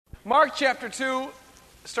Mark chapter 2,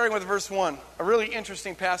 starting with verse 1. A really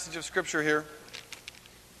interesting passage of Scripture here.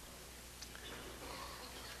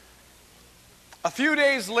 A few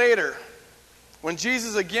days later, when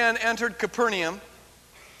Jesus again entered Capernaum,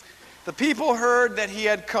 the people heard that he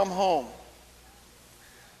had come home.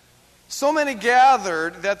 So many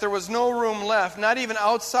gathered that there was no room left, not even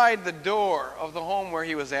outside the door of the home where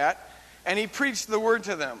he was at, and he preached the word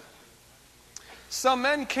to them. Some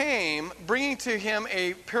men came, bringing to him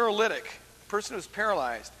a paralytic, a person who was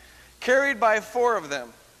paralyzed, carried by 4 of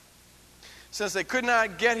them. Since they could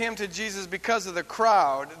not get him to Jesus because of the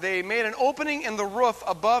crowd, they made an opening in the roof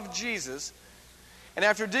above Jesus, and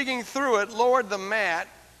after digging through it, lowered the mat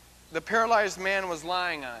the paralyzed man was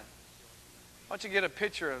lying on. Why don't you get a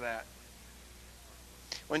picture of that?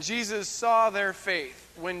 When Jesus saw their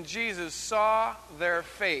faith,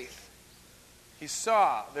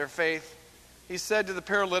 he said to the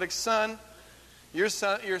paralytic, Son, your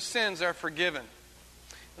sins are forgiven.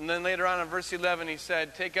 And then later on in verse 11, he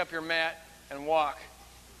said, Take up your mat and walk.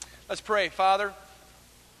 Let's pray. Father,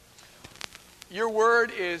 your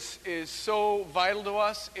word is so vital to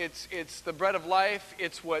us. It's the bread of life.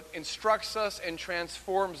 It's what instructs us and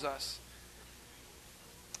transforms us.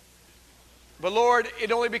 But Lord,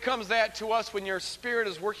 it only becomes that to us when your Spirit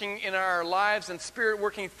is working in our lives and Spirit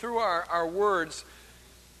working through our words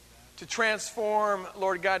to transform,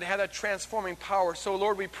 Lord God, to have that transforming power. So,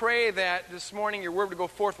 Lord, we pray that this morning your word would go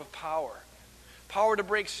forth with power. Power to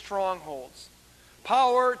break strongholds.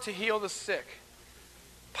 Power to heal the sick.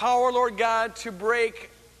 Power, Lord God, to break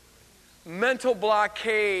mental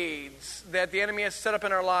blockades that the enemy has set up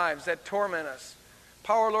in our lives that torment us.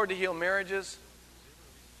 Power, Lord, to heal marriages.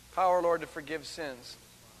 Power, Lord, to forgive sins.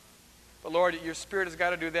 But, Lord, your Spirit has got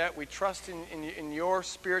to do that. We trust in your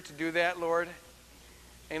Spirit to do that, Lord.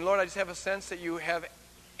 And, Lord, I just have a sense that you have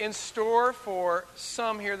in store for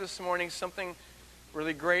some here this morning something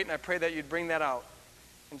really great, and I pray that you'd bring that out.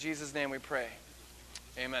 In Jesus' name we pray.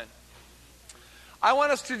 Amen. I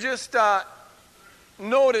want us to just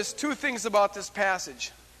notice 2 things about this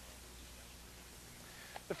passage.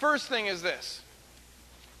 The first thing is this.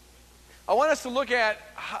 I want us to look at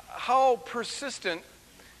how persistent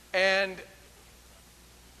and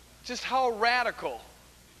just how radical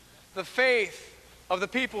the faith of the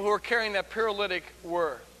people who are carrying that paralytic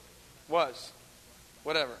was.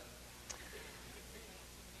 Whatever.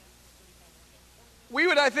 We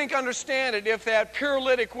would, I think, understand it if that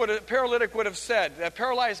paralytic would have said, that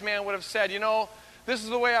paralyzed man would have said, you know, this is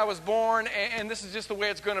the way I was born, and this is just the way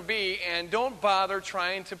it's going to be, and don't bother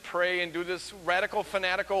trying to pray and do this radical,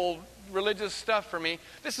 fanatical, religious stuff for me.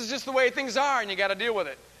 This is just the way things are, and you got to deal with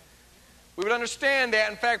it. We would understand that.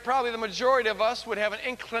 In fact, probably the majority of us would have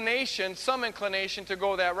some inclination to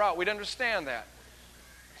go that route. We'd understand that.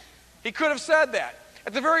 He could have said that.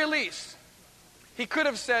 At the very least, he could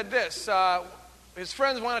have said this. His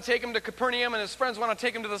friends want to take him to Capernaum, and his friends want to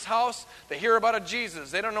take him to this house. They hear about a Jesus.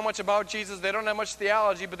 They don't know much about Jesus. They don't have much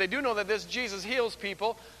theology, but they do know that this Jesus heals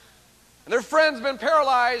people. And their friend's been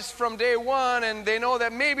paralyzed from day one, and they know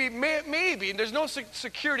that maybe, and there's no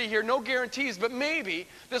security here, no guarantees, but maybe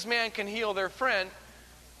this man can heal their friend.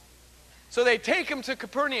 So they take him to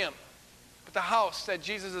Capernaum. But the house that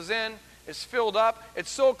Jesus is in is filled up.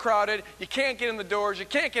 It's so crowded, you can't get in the doors, you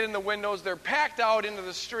can't get in the windows. They're packed out into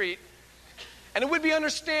the street. And it would be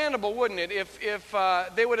understandable, wouldn't it, if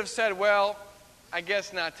they would have said, well, I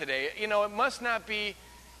guess not today. You know, it must not be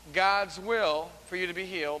God's will for you to be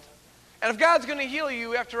healed. And if God's going to heal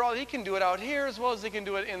you, after all, he can do it out here as well as he can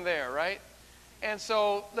do it in there, right? And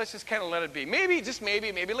so let's just kind of let it be. Maybe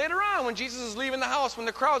later on when Jesus is leaving the house, when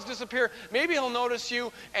the crowds disappear, maybe he'll notice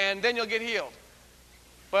you and then you'll get healed.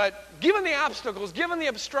 But given the obstacles, given the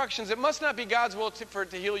obstructions, it must not be God's will for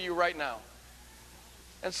it to heal you right now.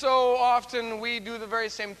 And so often we do the very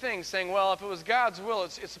same thing, saying, well, if it was God's will,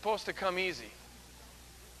 it's supposed to come easy.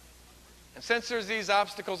 And since there's these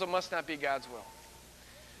obstacles, it must not be God's will.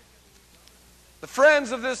 The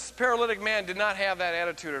friends of this paralytic man did not have that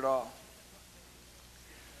attitude at all.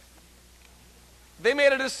 They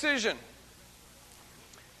made a decision.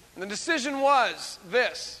 And the decision was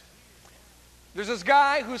this. There's this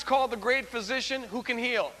guy who's called the great physician who can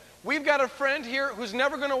heal. We've got a friend here who's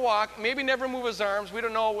never going to walk, maybe never move his arms. We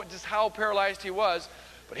don't know just how paralyzed he was.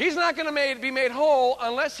 But he's not going to be made whole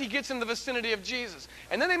unless he gets in the vicinity of Jesus.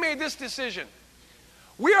 And then they made this decision.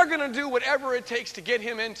 We are going to do whatever it takes to get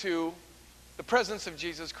him into the presence of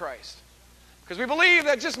Jesus Christ. Because we believe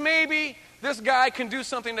that just maybe this guy can do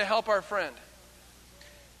something to help our friend.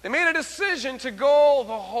 They made a decision to go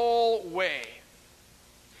the whole way.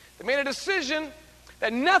 They made a decision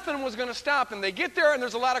that nothing was going to stop them. They get there and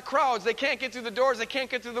there's a lot of crowds. They can't get through the doors. They can't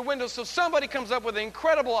get through the windows. So somebody comes up with an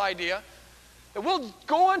incredible idea that we'll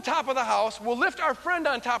go on top of the house, we'll lift our friend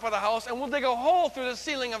on top of the house, and we'll dig a hole through the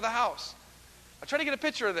ceiling of the house. I'll try to get a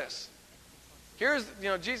picture of this. Here's,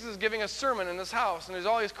 Jesus is giving a sermon in this house, and there's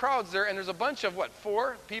all these crowds there, and there's a bunch of,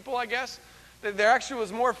 4 people, I guess? There actually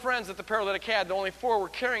was more friends that the paralytic had. The only 4 were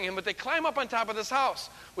carrying him, but they climb up on top of this house.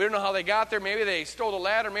 We don't know how they got there. Maybe they stole a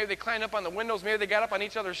ladder. Maybe they climbed up on the windows. Maybe they got up on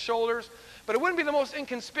each other's shoulders. But it wouldn't be the most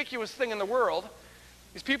inconspicuous thing in the world.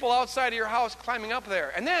 These people outside of your house climbing up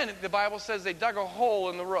there. And then the Bible says they dug a hole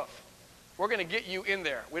in the roof. We're going to get you in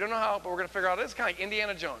there. We don't know how, but we're going to figure out. It's kind of like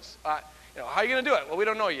Indiana Jones. How are you going to do it? Well, we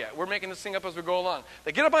don't know yet. We're making this thing up as we go along.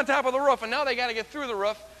 They get up on top of the roof, and now they got to get through the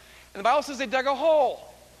roof. And the Bible says they dug a hole.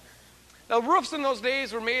 Now, roofs in those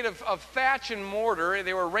days were made of thatch and mortar.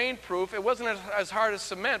 They were rainproof. It wasn't as hard as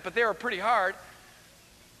cement, but they were pretty hard.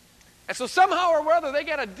 And so somehow or other, they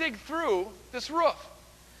got to dig through this roof.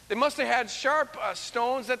 They must have had sharp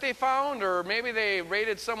stones that they found, or maybe they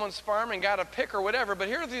raided someone's farm and got a pick or whatever. But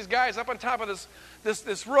here's these guys up on top of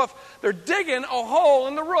this roof. They're digging a hole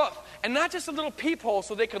in the roof. And not just a little peephole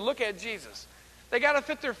so they could look at Jesus. They got to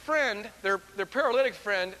fit their friend, their paralytic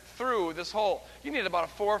friend, through this hole. You need about a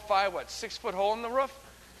 4 or 5, 6-foot hole in the roof?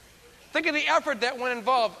 Think of the effort that went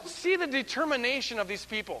involved. See the determination of these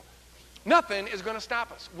people. Nothing is going to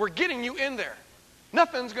stop us. We're getting you in there.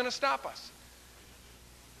 Nothing's going to stop us.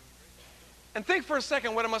 And think for a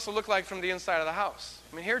second what it must have looked like from the inside of the house.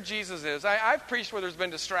 I mean, here Jesus is. I've preached where there's been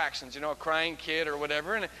distractions, a crying kid or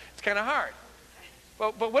whatever, and it's kind of hard.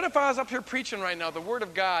 But what if I was up here preaching right now, the Word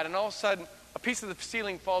of God, and all of a sudden a piece of the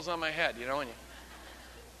ceiling falls on my head, and it's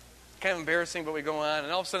kind of embarrassing, but we go on,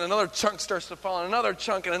 and all of a sudden another chunk starts to fall, and another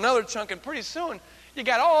chunk, and pretty soon you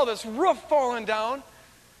got all this roof falling down,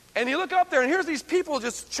 and you look up there, and here's these people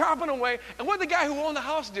just chopping away, and what did the guy who owned the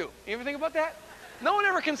house do? You ever think about that? No one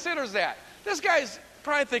ever considers that. This guy's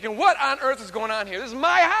probably thinking, what on earth is going on here? This is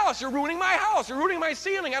my house. You're ruining my house. You're ruining my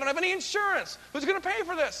ceiling. I don't have any insurance. Who's going to pay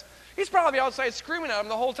for this? He's probably outside screaming at him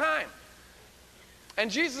the whole time. And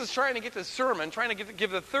Jesus is trying to get this sermon, trying to give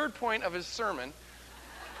the third point of his sermon,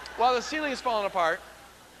 while the ceiling is falling apart.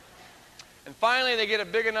 And finally they get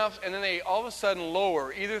it big enough, and then they all of a sudden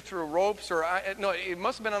lower, either through ropes or... it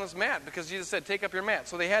must have been on this mat, because Jesus said, take up your mat.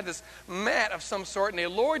 So they had this mat of some sort, and they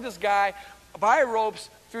lowered this guy by ropes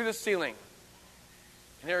through the ceiling.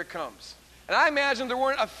 And here it comes. And I imagine there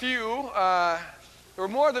weren't a few... there were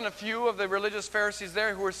more than a few of the religious Pharisees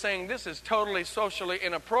there who were saying, this is totally socially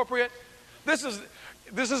inappropriate. This is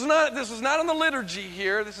not in the liturgy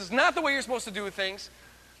here. This is not the way you're supposed to do things.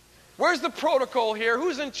 Where's the protocol here?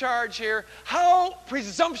 Who's in charge here? How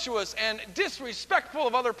presumptuous and disrespectful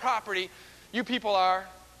of other property you people are.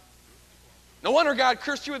 No wonder God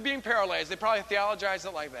cursed you with being paralyzed. They probably theologized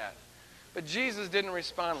it like that. But Jesus didn't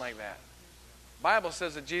respond like that. The Bible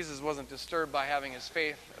says that Jesus wasn't disturbed by having his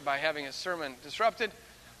faith, by having his sermon disrupted.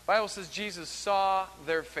 The Bible says Jesus saw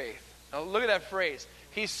their faith. Now look at that phrase.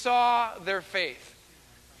 He saw their faith.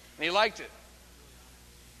 And he liked it.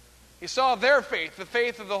 He saw their faith, the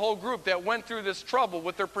faith of the whole group that went through this trouble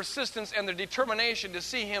with their persistence and their determination to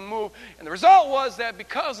see him move. And the result was that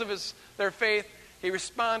because of their faith, he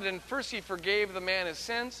responded, and first he forgave the man his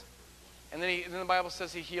sins, and then the Bible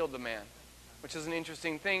says he healed the man, which is an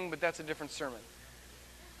interesting thing, but that's a different sermon.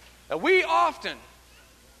 Now, we often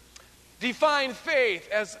define faith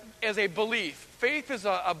as a belief. Faith is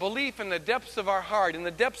a belief in the depths of our heart, in the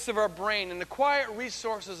depths of our brain, in the quiet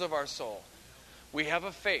resources of our soul. We have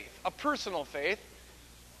a faith, a personal faith.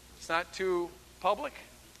 It's not too public.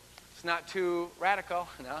 It's not too radical.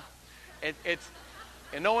 No,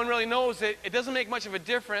 and no one really knows it. It doesn't make much of a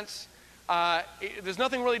difference. There's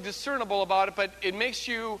nothing really discernible about it, but it makes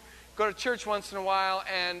you go to church once in a while,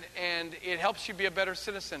 and it helps you be a better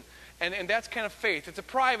citizen. And that's kind of faith. It's a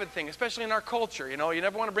private thing, especially in our culture. You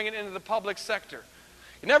never want to bring it into the public sector.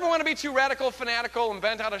 You never want to be too radical, fanatical, and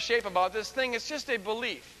bent out of shape about this thing. It's just a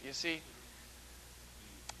belief, you see.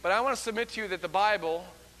 But I want to submit to you that the Bible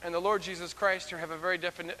and the Lord Jesus Christ here have a very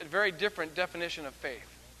different definition of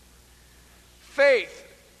faith.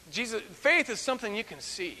 Faith is something you can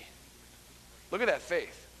see. Look at that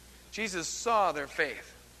faith. Jesus saw their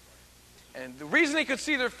faith. And the reason he could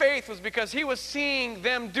see their faith was because he was seeing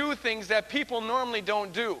them do things that people normally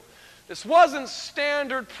don't do. This wasn't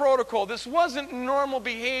standard protocol. This wasn't normal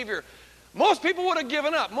behavior. Most people would have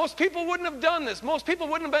given up. Most people wouldn't have done this. Most people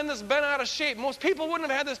wouldn't have been bent out of shape. Most people wouldn't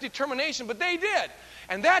have had this determination, but they did.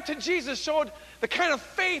 And that to Jesus showed the kind of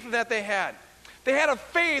faith that they had. They had a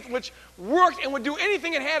faith which worked and would do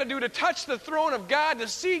anything it had to do to touch the throne of God, to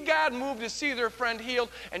see God move, to see their friend healed.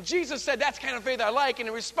 And Jesus said, that's the kind of faith I like, and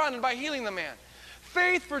he responded by healing the man.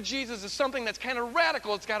 Faith for Jesus is something that's kind of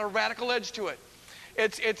radical. It's got a radical edge to it.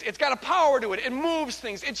 It's got a power to it. It moves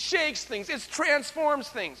things. It shakes things. It transforms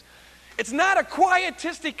things. It's not a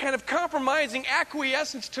quietistic kind of compromising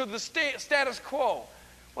acquiescence to the status quo.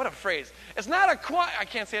 What a phrase. It's not a I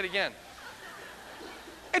can't say it again.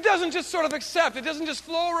 It doesn't just sort of accept. It doesn't just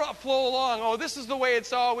flow along. Oh, this is the way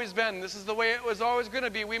it's always been. This is the way it was always going to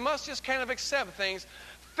be. We must just kind of accept things.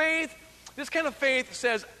 Faith, this kind of faith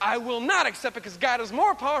says, I will not accept it because God is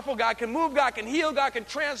more powerful. God can move. God can heal. God can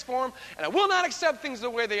transform. And I will not accept things the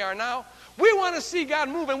way they are now. We want to see God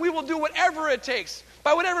move, and we will do whatever it takes,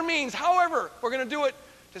 by whatever means, however, we're going to do it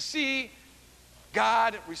to see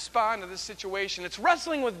God respond to this situation. It's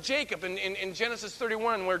wrestling with Jacob in Genesis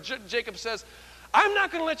 31, where Jacob says, I'm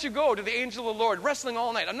not going to let you go, to the angel of the Lord, wrestling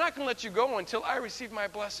all night. I'm not going to let you go until I receive my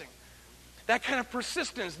blessing. That kind of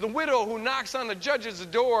persistence. The widow who knocks on the judge's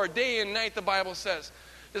door day and night, the Bible says,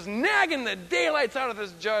 just nagging the daylights out of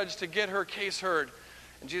this judge to get her case heard.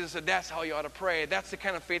 And Jesus said, that's how you ought to pray. That's the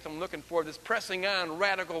kind of faith I'm looking for, this pressing on,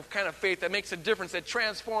 radical kind of faith that makes a difference, that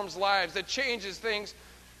transforms lives, that changes things.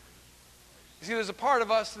 You see, there's a part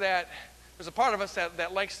of us that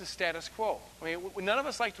likes the status quo. I mean, none of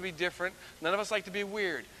us like to be different. None of us like to be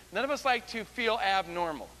weird. None of us like to feel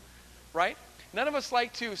abnormal, right? None of us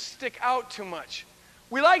like to stick out too much.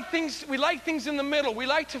 We like things in the middle. We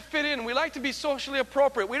like to fit in. We like to be socially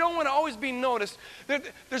appropriate. We don't want to always be noticed.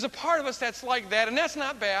 There's a part of us that's like that, and that's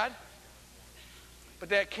not bad. But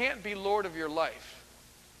that can't be Lord of your life.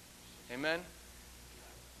 Amen?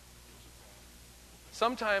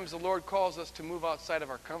 Sometimes the Lord calls us to move outside of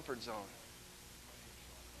our comfort zone.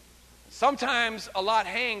 Sometimes a lot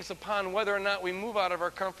hangs upon whether or not we move out of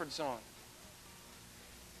our comfort zone.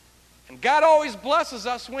 And God always blesses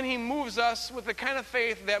us when he moves us with the kind of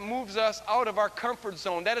faith that moves us out of our comfort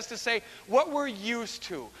zone. That is to say, what we're used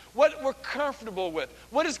to, what we're comfortable with,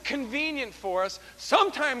 what is convenient for us.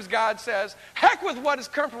 Sometimes God says, heck with what is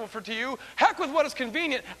comfortable to you, heck with what is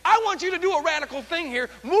convenient. I want you to do a radical thing here,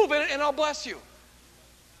 move in it, and I'll bless you.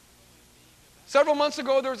 Several months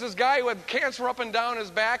ago, there was this guy who had cancer up and down his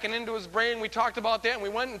back and into his brain. We talked about that, and we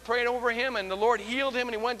went and prayed over him, and the Lord healed him,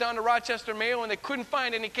 and he went down to Rochester, Mayo, and they couldn't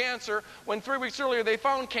find any cancer, when 3 weeks earlier they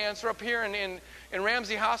found cancer up here in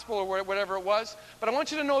Ramsey Hospital or whatever it was. But I want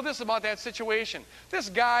you to know this about that situation. This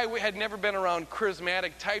guy had never been around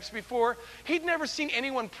charismatic types before. He'd never seen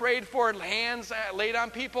anyone prayed for, hands laid on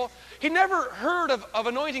people. He'd never heard of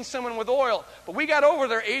anointing someone with oil. But we got over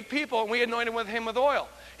there, 8 people, and we anointed him with oil.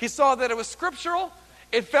 He saw that it was scriptural.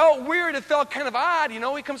 It felt weird. It felt kind of odd. You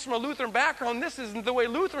know, he comes from a Lutheran background. This isn't the way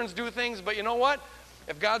Lutherans do things. But you know what?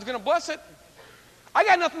 If God's going to bless it, I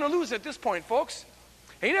got nothing to lose at this point, folks.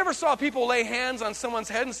 He never saw people lay hands on someone's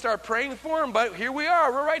head and start praying for him. But here we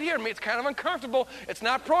are. We're right here. I mean, it's kind of uncomfortable. It's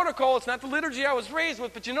not protocol. It's not the liturgy I was raised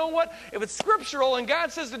with. But you know what? If it's scriptural and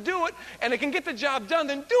God says to do it and it can get the job done,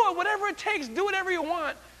 then do it. Whatever it takes. Do whatever you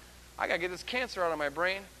want. I got to get this cancer out of my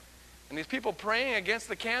brain. And these people praying against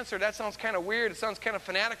the cancer, that sounds kind of weird. It sounds kind of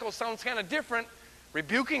fanatical. It sounds kind of different.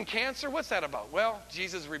 Rebuking cancer, what's that about? Well,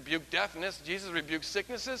 Jesus rebuked deafness. Jesus rebuked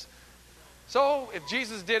sicknesses. So if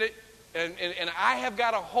Jesus did it, and I have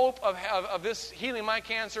got a hope of this healing my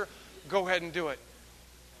cancer, go ahead and do it.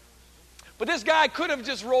 But this guy could have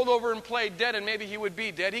just rolled over and played dead, and maybe he would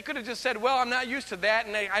be dead. He could have just said, well, I'm not used to that,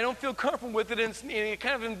 and I don't feel comfortable with it, and it's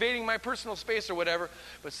kind of invading my personal space or whatever.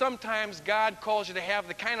 But sometimes God calls you to have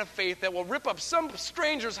the kind of faith that will rip up some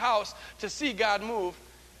stranger's house to see God move,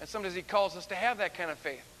 and sometimes he calls us to have that kind of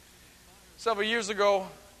faith. Several years ago,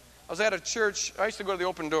 I was at a church. I used to go to the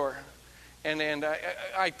Open Door, and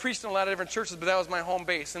I preached in a lot of different churches, but that was my home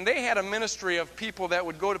base. And they had a ministry of people that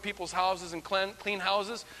would go to people's houses and clean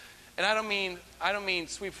houses. And I don't mean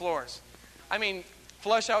sweep floors. I mean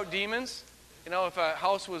flush out demons. You know, if a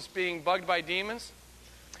house was being bugged by demons.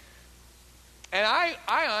 And I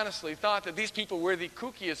honestly thought that these people were the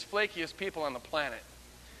kookiest, flakiest people on the planet.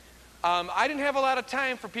 I didn't have a lot of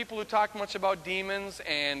time for people who talked much about demons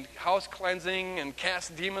and house cleansing and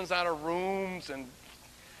cast demons out of rooms. And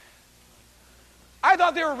I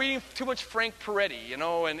thought they were reading too much Frank Peretti, you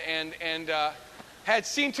know, and had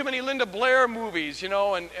seen too many Linda Blair movies, you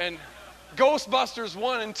know, and Ghostbusters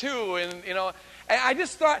 1 and 2, and, you know, and I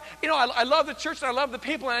just thought, you know, I love the church and I love the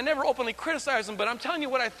people, and I never openly criticized them, but I'm telling you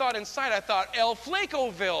what I thought inside. I thought, El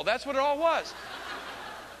Flacoville, that's what it all was.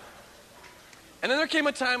 And then there came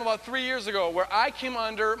a time about 3 years ago where I came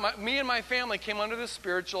under, me and my family came under this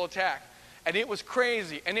spiritual attack, and it was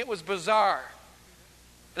crazy, and it was bizarre.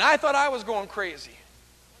 And I thought I was going crazy.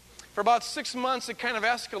 For about 6 months, it kind of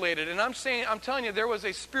escalated. And I'm telling you, there was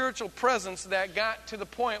a spiritual presence that got to the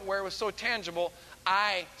point where it was so tangible,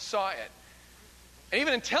 I saw it. And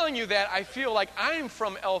even in telling you that, I feel like I'm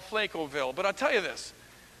from El Flacoville. But I'll tell you this.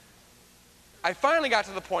 I finally got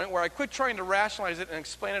to the point where I quit trying to rationalize it and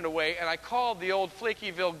explain it away, and I called the old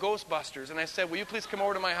Flakyville Ghostbusters, and I said, will you please come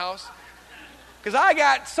over to my house? Because I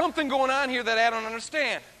got something going on here that I don't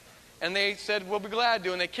understand. And they said, we'll be glad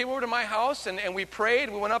to. And they came over to my house, and we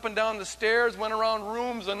prayed. We went up and down the stairs, went around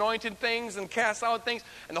rooms, anointed things, and cast out things.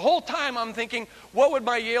 And the whole time I'm thinking, what would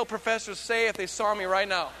my Yale professors say if they saw me right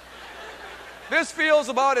now? This feels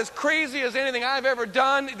about as crazy as anything I've ever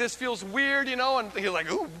done. This feels weird, And he's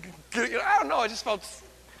like, ooh, I don't know. It just felt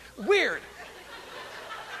weird.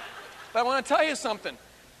 But I want to tell you something.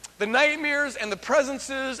 The nightmares and the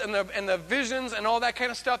presences and the visions and all that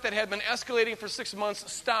kind of stuff that had been escalating for 6 months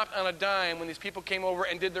stopped on a dime when these people came over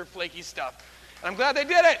and did their flaky stuff. And I'm glad they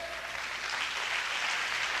did it.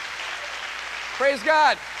 Praise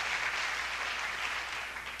God.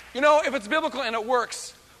 If it's biblical and it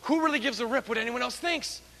works, who really gives a rip what anyone else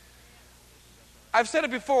thinks? I've said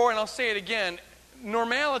it before and I'll say it again.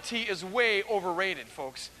 Normality is way overrated,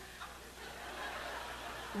 folks.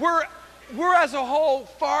 We're as a whole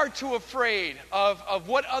far too afraid of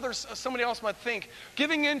what somebody else might think,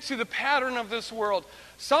 giving into the pattern of this world.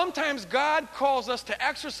 Sometimes God calls us to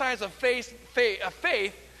exercise a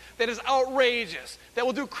faith that is outrageous, that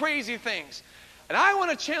will do crazy things. And I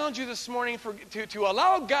want to challenge you this morning to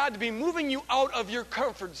allow God to be moving you out of your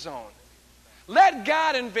comfort zone. Let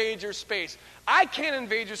God invade your space. I can't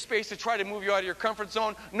invade your space to try to move you out of your comfort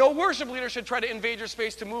zone. No worship leader should try to invade your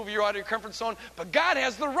space to move you out of your comfort zone. But God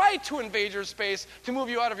has the right to invade your space to move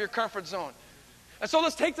you out of your comfort zone. And so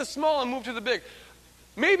let's take the small and move to the big.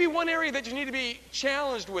 Maybe one area that you need to be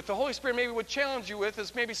challenged with, the Holy Spirit maybe would challenge you with,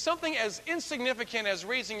 is maybe something as insignificant as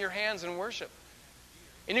raising your hands in worship.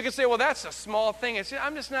 And you can say, well, that's a small thing.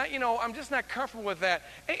 I'm just not comfortable with that.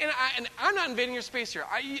 And I'm not invading your space here.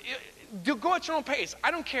 Go at your own pace.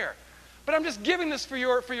 I don't care. But I'm just giving this for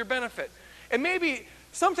your benefit. And maybe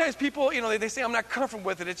sometimes people, they say, I'm not comfortable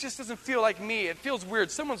with it. It just doesn't feel like me. It feels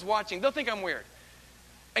weird. Someone's watching. They'll think I'm weird.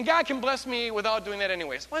 And God can bless me without doing that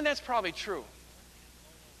anyways. Well, that's probably true.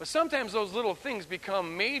 But sometimes those little things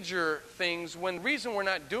become major things when the reason we're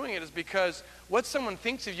not doing it is because what someone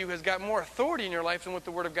thinks of you has got more authority in your life than what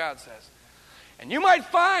the Word of God says. And you might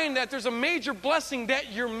find that there's a major blessing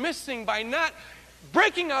that you're missing by not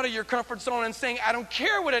breaking out of your comfort zone and saying, I don't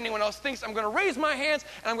care what anyone else thinks. I'm going to raise my hands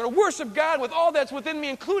and I'm going to worship God with all that's within me,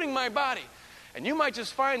 including my body. And you might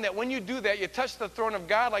just find that when you do that, you touch the throne of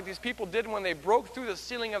God like these people did when they broke through the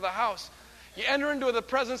ceiling of the house. You enter into the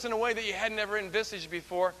presence in a way that you had never envisaged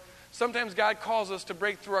before. Sometimes God calls us to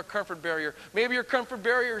break through our comfort barrier. Maybe your comfort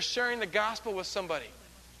barrier is sharing the gospel with somebody.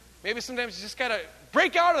 Maybe sometimes you just got to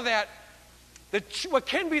break out of that, what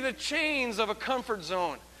can be the chains of a comfort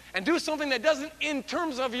zone, and do something that doesn't, in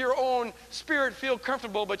terms of your own spirit, feel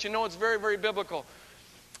comfortable, but it's very, very biblical.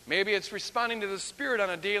 Maybe it's responding to the Spirit on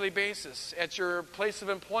a daily basis at your place of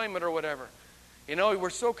employment or whatever. We're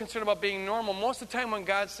so concerned about being normal. Most of the time when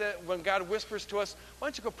God whispers to us, why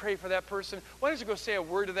don't you go pray for that person? Why don't you go say a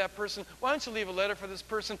word to that person? Why don't you leave a letter for this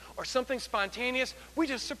person? Or something spontaneous, we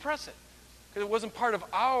just suppress it because it wasn't part of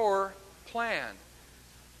our plan.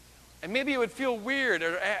 And maybe it would feel weird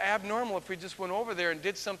or abnormal if we just went over there and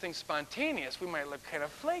did something spontaneous. We might look kind of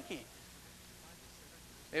flaky.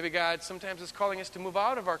 Maybe God sometimes is calling us to move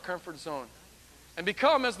out of our comfort zone and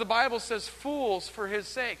become, as the Bible says, fools for His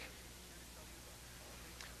sake.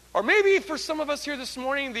 Or maybe for some of us here this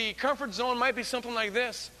morning, the comfort zone might be something like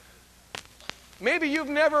this. Maybe you've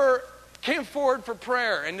never came forward for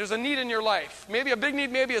prayer and there's a need in your life. Maybe a big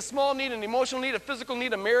need, maybe a small need, an emotional need, a physical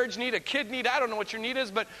need, a marriage need, a kid need. I don't know what your need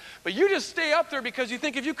is, but you just stay up there because you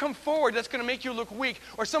think if you come forward, that's going to make you look weak,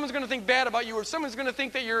 or someone's going to think bad about you, or someone's going to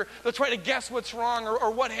think that they'll try to guess what's wrong,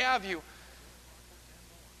 or what have you.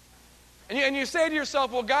 And you say to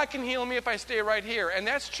yourself, well, God can heal me if I stay right here. And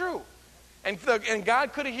that's true. And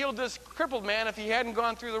God could have healed this crippled man if he hadn't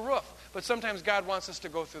gone through the roof. But sometimes God wants us to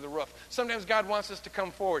go through the roof. Sometimes God wants us to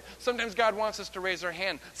come forward. Sometimes God wants us to raise our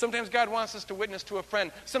hand. Sometimes God wants us to witness to a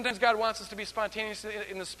friend. Sometimes God wants us to be spontaneous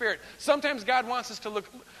in the Spirit. Sometimes God wants us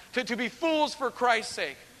to be fools for Christ's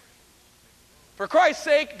sake. For Christ's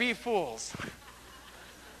sake, be fools.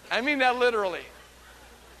 I mean that literally.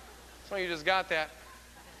 Some of you just got that.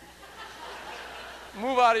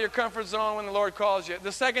 Move out of your comfort zone when the Lord calls you.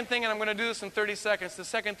 The second thing, and I'm going to do this in 30 seconds, the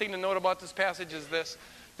second thing to note about this passage is this.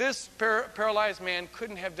 This paralyzed man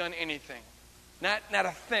couldn't have done anything. Not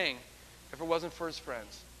a thing if it wasn't for his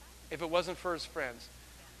friends. If it wasn't for his friends.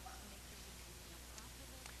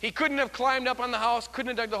 He couldn't have climbed up on the house, couldn't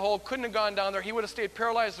have dug the hole, couldn't have gone down there. He would have stayed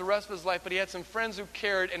paralyzed the rest of his life, but he had some friends who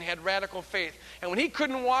cared and had radical faith. And when he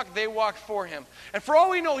couldn't walk, they walked for him. And for all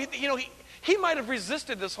we know, he might have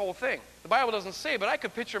resisted this whole thing. The Bible doesn't say, but I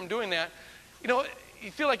could picture him doing that. You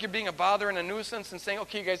feel like you're being a bother and a nuisance and saying,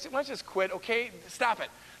 okay, you guys, why don't you just quit? Okay, stop it.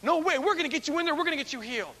 No way, we're going to get you in there. We're going to get you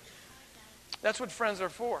healed. That's what friends are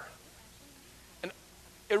for. And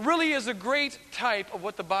it really is a great type of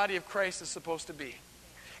what the body of Christ is supposed to be.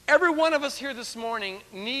 Every one of us here this morning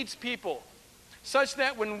needs people such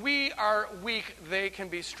that when we are weak, they can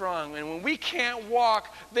be strong. And when we can't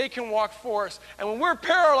walk, they can walk for us. And when we're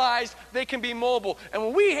paralyzed, they can be mobile. And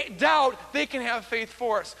when we doubt, they can have faith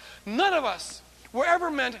for us. None of us were ever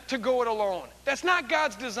meant to go it alone. That's not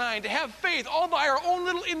God's design, to have faith all by our own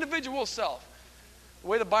little individual self. The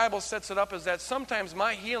way the Bible sets it up is that sometimes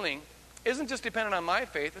my healing isn't just dependent on my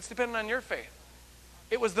faith, it's dependent on your faith.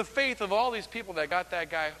 It was the faith of all these people that got that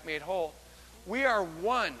guy made whole. We are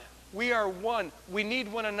one. We are one. We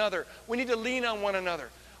need one another. We need to lean on one another.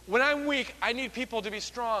 When I'm weak, I need people to be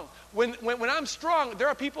strong. When I'm strong, there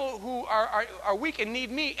are people who are weak and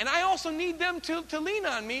need me. And I also need them to lean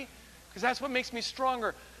on me, because that's what makes me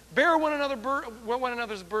stronger. Bear one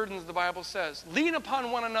another's burdens, the Bible says. Lean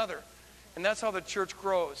upon one another. And that's how the church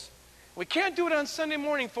grows. We can't do it on Sunday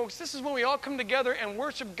morning, folks. This is when we all come together and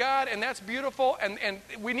worship God, and that's beautiful, and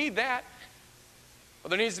we need that. But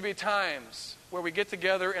there needs to be times where we get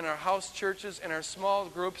together in our house churches, in our small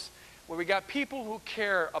groups, where we got people who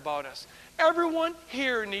care about us. Everyone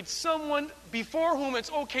here needs someone before whom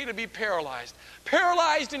it's okay to be paralyzed.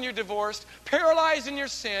 Paralyzed in your divorce, paralyzed in your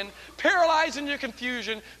sin, paralyzed in your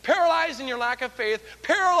confusion, paralyzed in your lack of faith,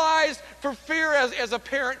 paralyzed for fear as a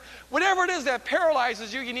parent. Whatever it is that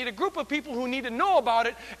paralyzes you, you need a group of people who need to know about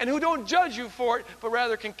it and who don't judge you for it, but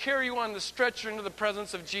rather can carry you on the stretcher into the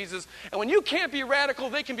presence of Jesus. And when you can't be radical,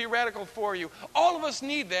 they can be radical for you. All of us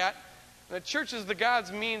need that. And the church is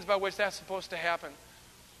God's means by which that's supposed to happen.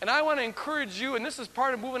 And I want to encourage you, and this is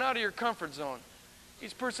part of moving out of your comfort zone,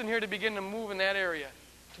 each person here to begin to move in that area,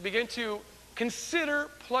 to begin to consider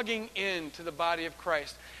plugging into the body of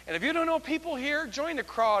Christ. And if you don't know people here, join the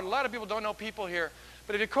crowd. A lot of people don't know people here.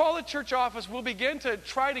 But if you call the church office, we'll begin to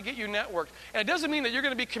try to get you networked. And it doesn't mean that you're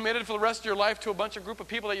going to be committed for the rest of your life to a group of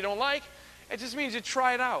people that you don't like. It just means you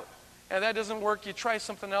try it out. And if that doesn't work, you try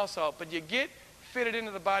something else out. But you get fitted into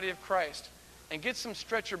the body of Christ and get some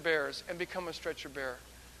stretcher bearers and become a stretcher bearer.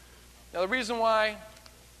 Now, the reason why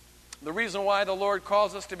the Lord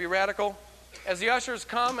calls us to be radical, as the ushers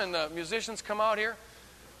come and the musicians come out here,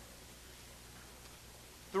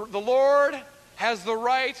 the Lord has the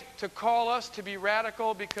right to call us to be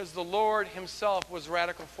radical because the Lord himself was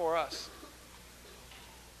radical for us.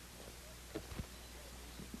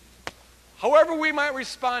 However we might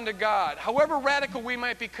respond to God, however radical we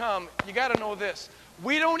might become, you got to know this.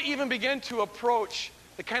 We don't even begin to approach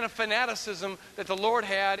the kind of fanaticism that the Lord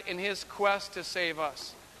had in his quest to save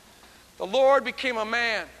us. The Lord became a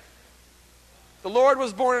man. The Lord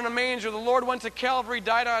was born in a manger. The Lord went to Calvary,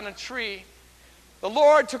 died on a tree. The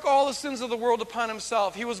Lord took all the sins of the world upon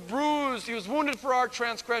himself. He was bruised. He was wounded for our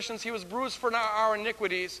transgressions. He was bruised for our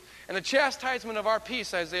iniquities. And the chastisement of our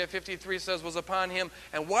peace, Isaiah 53 says, was upon him.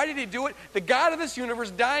 And why did he do it? The God of this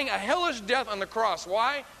universe dying a hellish death on the cross.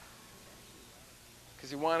 Why?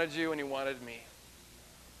 Because he wanted you and he wanted me.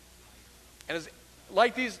 And it's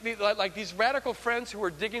like these radical friends who were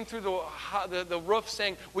digging through the roof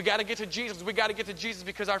saying, we got to get to Jesus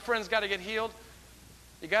because our friends got to get healed.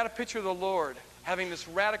 You got to picture the Lord having this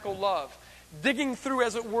radical love, digging through,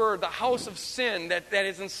 as it were, the house of sin that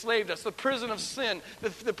has enslaved us, the prison of sin,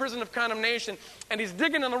 the prison of condemnation. And he's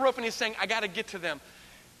digging on the roof and he's saying, I got to get to them.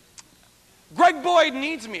 Greg Boyd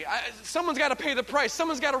needs me. Someone's got to pay the price.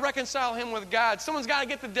 Someone's got to reconcile him with God. Someone's got to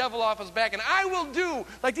get the devil off his back. And I will do,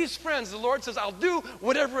 like these friends, the Lord says, I'll do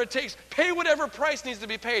whatever it takes. Pay whatever price needs to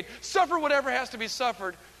be paid. Suffer whatever has to be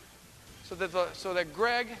suffered. So that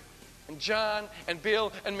Greg and John and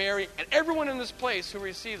Bill and Mary and everyone in this place who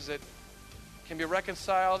receives it can be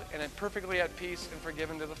reconciled and perfectly at peace and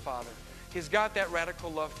forgiven to the Father. He's got that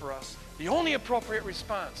radical love for us. The only appropriate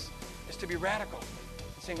response is to be radical.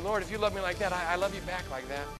 Saying, Lord, if you love me like that, I love you back like that.